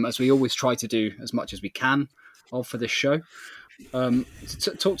 as we always try to do as much as we can for this show.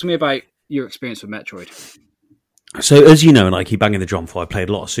 Talk to me about your experience with Metroid. So as you know, and I keep banging the drum for, I played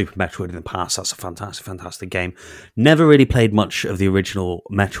a lot of Super Metroid in the past. That's a fantastic, fantastic game. Never really played much of the original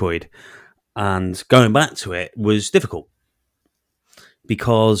Metroid. And going back to it was difficult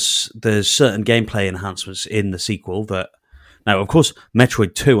because there's certain gameplay enhancements in the sequel that... Now, of course,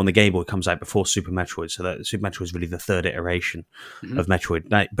 Metroid 2 on the Game Boy comes out before Super Metroid, so that Super Metroid is really the third iteration of Metroid.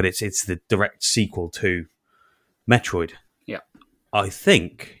 But it's the direct sequel to Metroid. Yeah. I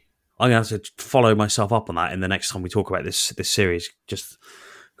think I'm going to have to follow myself up on that in the next time we talk about this series. Just...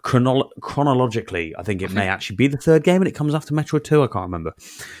 chronologically, I think it may actually be the third game and it comes after Metroid 2, I can't remember.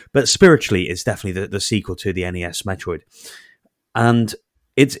 But spiritually, it's definitely the sequel to the NES Metroid. And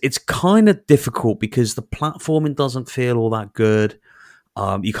it's kind of difficult because the platforming doesn't feel all that good.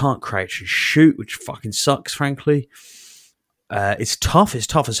 You can't crouch and shoot, which fucking sucks, frankly. It's tough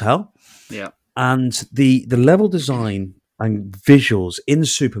as hell. Yeah. And the level design and visuals in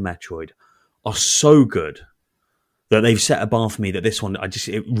Super Metroid are so good that they've set a bar for me that this one,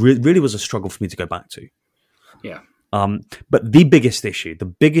 really was a struggle for me to go back to. Yeah. But the biggest issue, the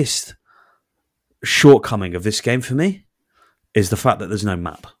biggest shortcoming of this game for me is the fact that there's no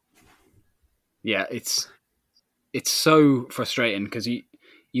map. Yeah, it's so frustrating because you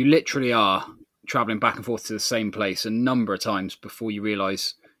literally are traveling back and forth to the same place a number of times before you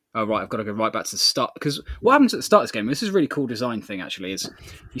realise, oh, right, I've got to go right back to the start. Because what happens at the start of this game, this is a really cool design thing, actually, is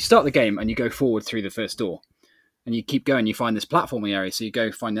you start the game and you go forward through the first door. And you keep going, you find this platforming area, so you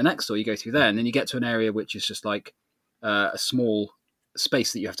go find the next door, you go through there, and then you get to an area which is just like a small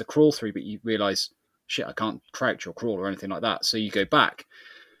space that you have to crawl through, but you realise, shit, I can't crouch or crawl or anything like that, so you go back.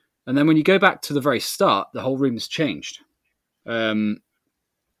 And then when you go back to the very start, the whole room has changed. And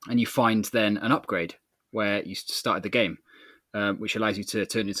you find then an upgrade where you started the game, which allows you to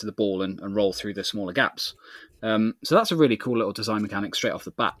turn into the ball and roll through the smaller gaps. So that's a really cool little design mechanic straight off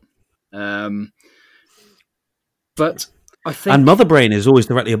the bat. But I think... And Mother Brain is always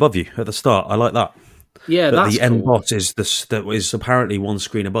directly above you at the start. I like that. Yeah, that's the end boss is that is apparently one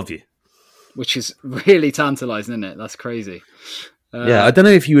screen above you, which is really tantalising, isn't it? That's crazy. Yeah, I don't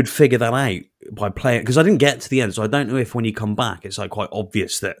know if you would figure that out by playing, because I didn't get to the end, so I don't know if when you come back, it's like quite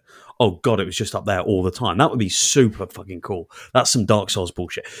obvious that, oh god, it was just up there all the time. That would be super fucking cool. That's some Dark Souls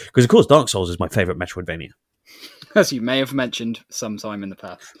bullshit. Because of course, Dark Souls is my favourite Metroidvania. As you may have mentioned sometime in the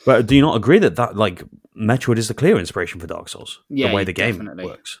past. But do you not agree that like Metroid is the clear inspiration for Dark Souls? Yeah, the way the game definitely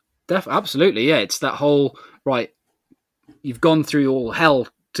works. Absolutely, yeah. It's that whole, right, you've gone through all hell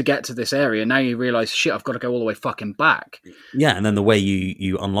to get to this area. Now you realise, shit, I've got to go all the way fucking back. Yeah, and then the way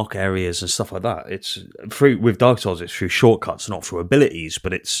you unlock areas and stuff like that. It's through, with Dark Souls, it's through shortcuts, not through abilities,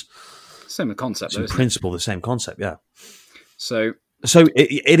 but it's same concept. In principle, the same concept, yeah. So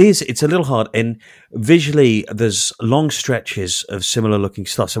it's a little hard, and visually there's long stretches of similar looking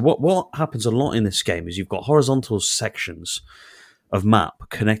stuff. So what happens a lot in this game is you've got horizontal sections of map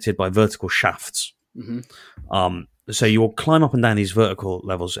connected by vertical shafts. Mm-hmm. So you'll climb up and down these vertical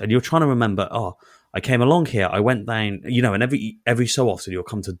levels and you're trying to remember, I came along here, I went down, and every so often you'll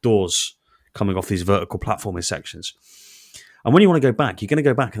come to doors coming off these vertical platforming sections. And when you want to go back, you're going to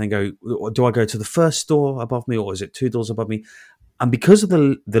go back and then go, do I go to the first door above me or is it 2 doors above me? And because of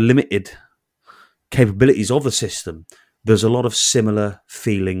the limited capabilities of the system, there's a lot of similar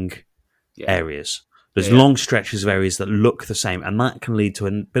feeling areas. There's long stretches of areas that look the same, and that can lead to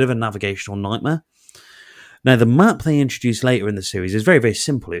a bit of a navigational nightmare. Now, the map they introduced later in the series is very, very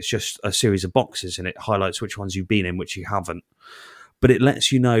simple. It's just a series of boxes, and it highlights which ones you've been in, which you haven't. But it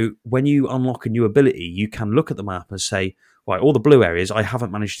lets you know when you unlock a new ability, you can look at the map and say, right, all the blue areas, I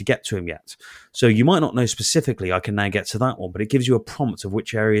haven't managed to get to them yet. So you might not know specifically, I can now get to that one, but it gives you a prompt of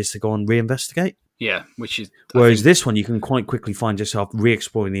which areas to go and reinvestigate. Yeah, which is... Whereas this one, you can quite quickly find yourself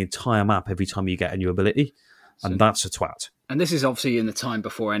re-exploring the entire map every time you get a new ability, and that's a twat. And this is obviously in the time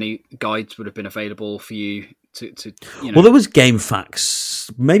before any guides would have been available for you to Well, there was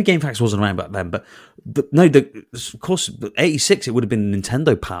GameFAQs. Maybe GameFAQs wasn't around back then, but of course, 86, it would have been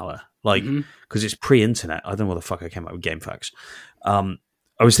Nintendo Power, because it's pre-internet. I don't know what the fuck I came up with GameFAQs.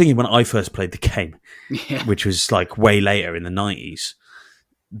 I was thinking when I first played the game, which was like way later in the 90s,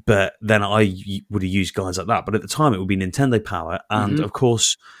 but then I would have used guides like that. But at the time, it would be Nintendo Power, and of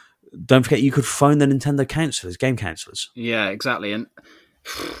course, don't forget you could phone the Nintendo counselors, game counselors. Yeah, exactly. And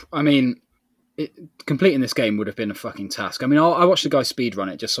I mean, completing this game would have been a fucking task. I mean, I watched the guy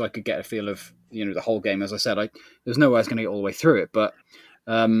speedrun it just so I could get a feel of the whole game. As I said, there's no way I was going to get all the way through it, but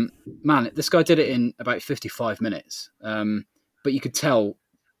man, this guy did it in about 55 minutes. But you could tell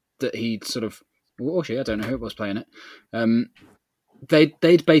that he'd sort of... Well, actually, I don't know who it was playing it.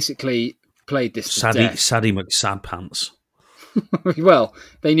 They'd basically played this to death. Sadie McSadpants. Well,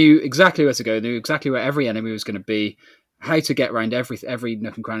 they knew exactly where to go. They knew exactly where every enemy was going to be, how to get around every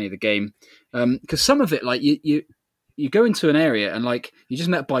nook and cranny of the game. Because some of it, like you go into an area and like you're just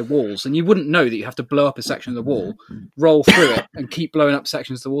met by walls, and you wouldn't know that you have to blow up a section of the wall, roll through it, and keep blowing up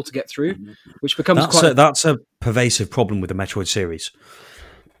sections of the wall to get through, which becomes that's a pervasive problem with the Metroid series.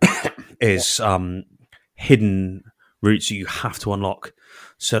 Is hidden routes that you have to unlock.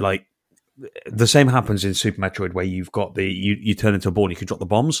 So like the same happens in Super Metroid where you've got you turn into a ball and you can drop the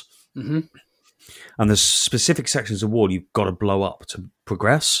bombs. Mm-hmm. And there's specific sections of wall you've got to blow up to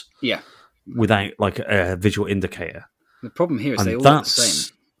progress. Yeah. Without like a visual indicator. The problem here is they all look the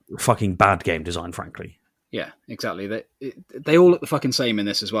same. Fucking bad game design, frankly. Yeah, exactly. They all look the fucking same in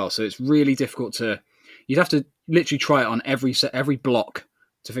this as well. So it's really difficult you'd have to literally try it on every block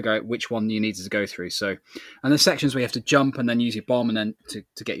to figure out which one you needed to go through. So, and there's sections where you have to jump and then use your bomb and then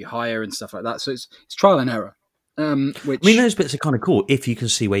to get you higher and stuff like that. So it's trial and error. Which... I mean, those bits are kind of cool if you can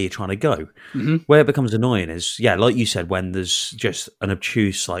see where you're trying to go. Mm-hmm. Where it becomes annoying is, like you said, when there's just an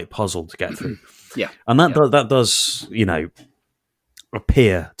obtuse like puzzle to get through. Yeah, and that does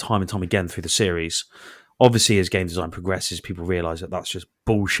appear time and time again through the series. Obviously, as game design progresses, people realise that that's just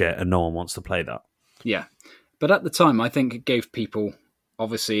bullshit and no one wants to play that. Yeah, but at the time, I think it gave people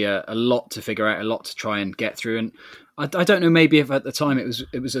obviously a lot to figure out, a lot to try and get through. And I don't know, maybe if at the time it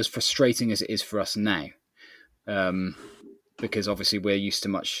was as frustrating as it is for us now. Because obviously we're used to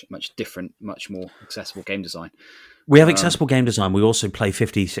much different, much more accessible game design. We have accessible game design. We also play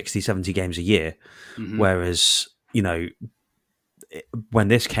 50, 60, 70 games a year. Mm-hmm. Whereas, when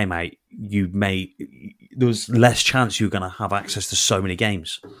this came out, there was less chance you were going to have access to so many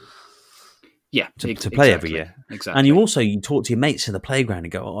games. Yeah, to play every year. Exactly. And you talk to your mates in the playground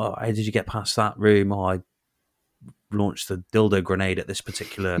and go, oh, how did you get past that room? Oh, I launched the dildo grenade at this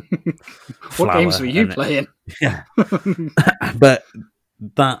particular flower. What games were you playing? Yeah. But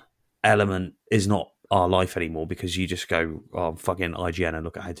that element is not our life anymore because you just go, oh, fucking IGN and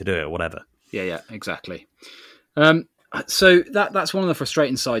look at how to do it or whatever. Yeah, exactly. So that's one of the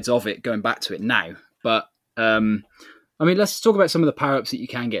frustrating sides of it, going back to it now. But, I mean, let's talk about some of the power-ups that you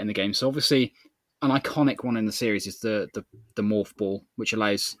can get in the game. So obviously, an iconic one in the series is the morph ball, which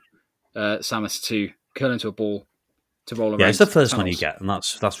allows Samus to curl into a ball to roll around. Yeah, it's the first tunnels. one you get, and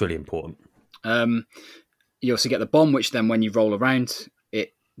that's really important. You also get the bomb, which then when you roll around,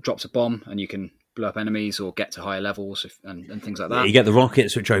 it drops a bomb, and you can blow up enemies or get to higher levels and things like that. Yeah, you get the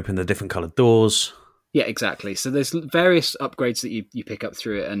rockets, which open the different coloured doors. Yeah, exactly. So there's various upgrades that you pick up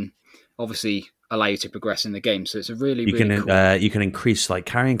through it, and obviously allow you to progress in the game. So it's a really cool. You can increase like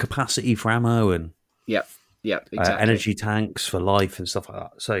carrying capacity for ammo and Yep, exactly. Energy tanks for life and stuff like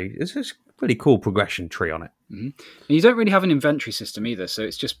that. So it's just really cool progression tree on it. Mm-hmm. And you don't really have an inventory system either, so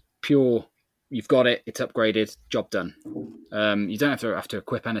it's just pure. You've got it. It's upgraded. Job done. You don't have to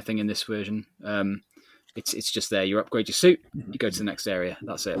equip anything in this version. It's just there. You upgrade your suit. You go to the next area.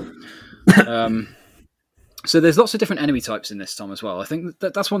 That's it. So there's lots of different enemy types in this, Tom, as well. I think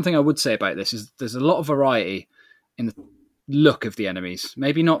that's one thing I would say about this is there's a lot of variety in the look of the enemies.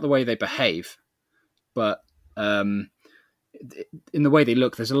 Maybe not the way they behave, but in the way they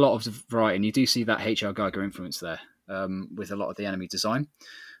look, there's a lot of variety, and you do see that H.R. Giger influence there with a lot of the enemy design.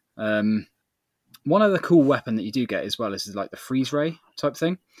 One other cool weapon that you do get as well is like the freeze ray type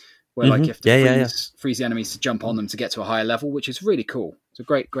thing, where like you have to freeze the enemies to jump on them to get to a higher level, which is really cool. It's a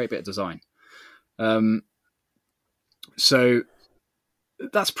great bit of design. So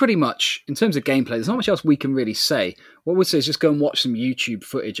that's pretty much, in terms of gameplay, there's not much else we can really say. What we'd say is just go and watch some YouTube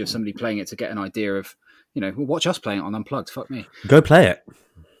footage of somebody playing it to get an idea of, watch us playing it on Unplugged. Fuck me. Go play it.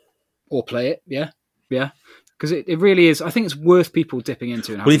 Or play it, yeah. Because it really is, I think it's worth people dipping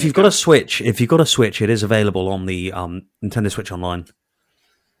into. Well, if you've got a Switch, it is available on the Nintendo Switch Online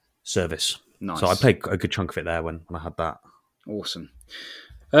service. Nice. So I played a good chunk of it there when I had that. Awesome.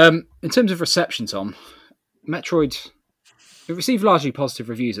 In terms of reception, Tom, Metroid, it received largely positive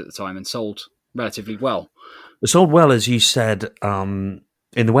reviews at the time and sold relatively well. It sold well, as you said, in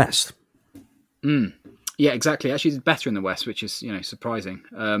the West. Yeah, exactly. Actually, did better in the West, which is surprising.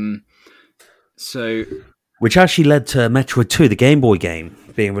 Which actually led to Metroid 2, the Game Boy game,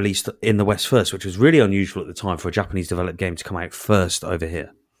 being released in the West first, which was really unusual at the time for a Japanese-developed game to come out first over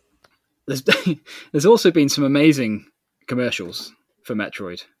here. There's also been some amazing commercials for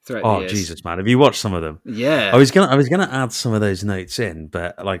Metroid throughout the years. Oh, Jesus, man. Have you watched some of them? Yeah. I was gonna add some of those notes in,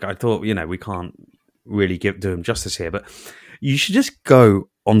 but I thought, we can't really do them justice here, but you should just go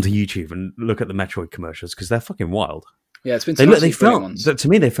onto YouTube and look at the Metroid commercials, because they're fucking wild. Yeah, it's been to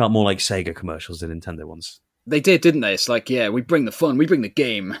me, they felt more like Sega commercials than Nintendo ones. They did, didn't they? It's like, we bring the fun, we bring the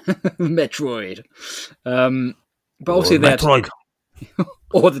game. Metroid. But obviously they Metroid.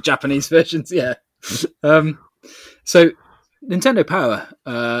 or the Japanese versions, yeah. So Nintendo Power,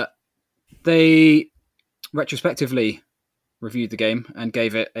 they retrospectively reviewed the game and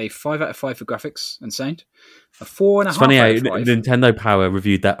gave it a 5 out of 5 for graphics and sound, a 4.5 It's funny out how of 5. Nintendo Power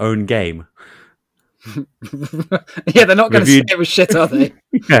reviewed their own game. Yeah, they're not going to say it was shit, are they?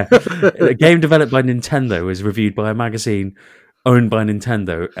 Yeah, a game developed by Nintendo was reviewed by a magazine owned by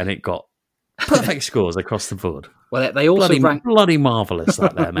Nintendo, and it got perfect scores across the board. Well, they also ranked bloody marvelous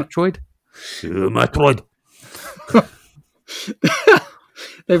that there, Metroid. Metroid.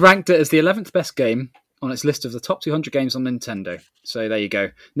 They ranked it as the 11th best game on its list of the top 200 games on Nintendo. So there you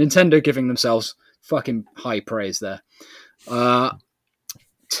go. Nintendo giving themselves fucking high praise there.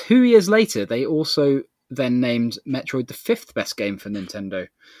 2 years later, they also then named Metroid the 5th best game for Nintendo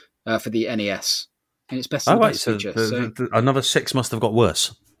for the NES. And it's best of the best feature. So another 6 must have got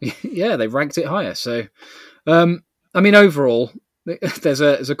worse. Yeah, they ranked it higher. So, overall, there's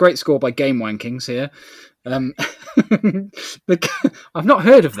a great score by Game Wankings here. I've not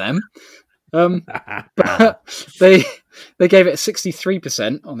heard of them, but they gave it a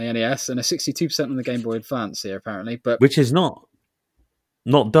 63% on the NES and a 62% on the Game Boy Advance here, apparently. But which is not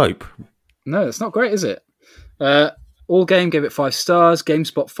dope. No, it's not great, is it? All Game gave it 5 stars.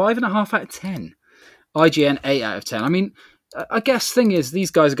 GameSpot 5.5 out of 10. IGN 8 out of 10. I mean, I guess thing is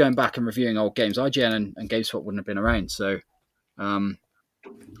these guys are going back and reviewing old games. IGN and GameSpot wouldn't have been around, so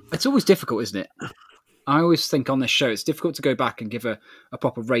it's always difficult, isn't it? I always think on this show it's difficult to go back and give a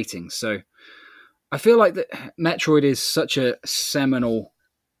proper rating. So I feel like that Metroid is such a seminal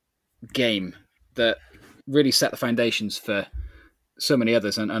game that really set the foundations for so many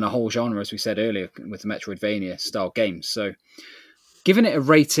others and a whole genre, as we said earlier, with the Metroidvania style games. So giving it a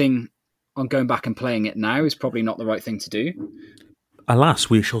rating on going back and playing it now is probably not the right thing to do. Alas,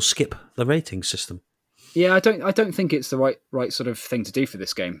 we shall skip the rating system. Yeah, I don't think it's the right sort of thing to do for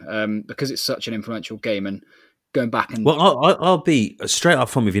this game, because it's such an influential game, and going back and... Well, I'll be straight up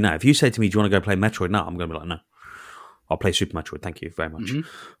front with you now. If you say to me, do you want to go play Metroid now? I'm going to be like, no. I'll play Super Metroid, thank you very much. Mm-hmm.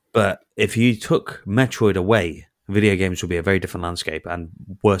 But if you took Metroid away, video games would be a very different landscape and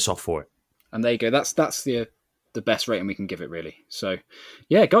worse off for it. And there you go. That's the best rating we can give it, really. So,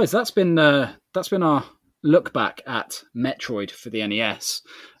 yeah, guys, that's been our look back at Metroid for the NES.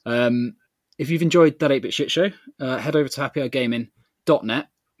 If you've enjoyed that 8-Bit Shit Show, head over to happyhourgaming.net.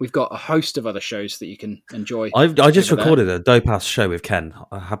 We've got a host of other shows that you can enjoy. I just recorded a dope-ass show with Ken,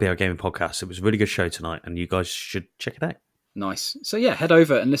 a Happy Hour Gaming podcast. It was a really good show tonight, and you guys should check it out. Nice. So yeah, head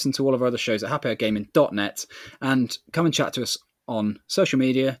over and listen to all of our other shows at happyhourgaming.net, and come and chat to us on social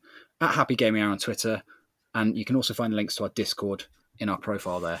media at Happy Gaming Hour on Twitter, and you can also find links to our Discord in our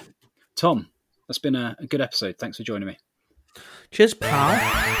profile there. Tom, that's been a good episode. Thanks for joining me. Cheers, pal.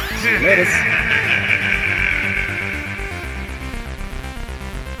 See you later.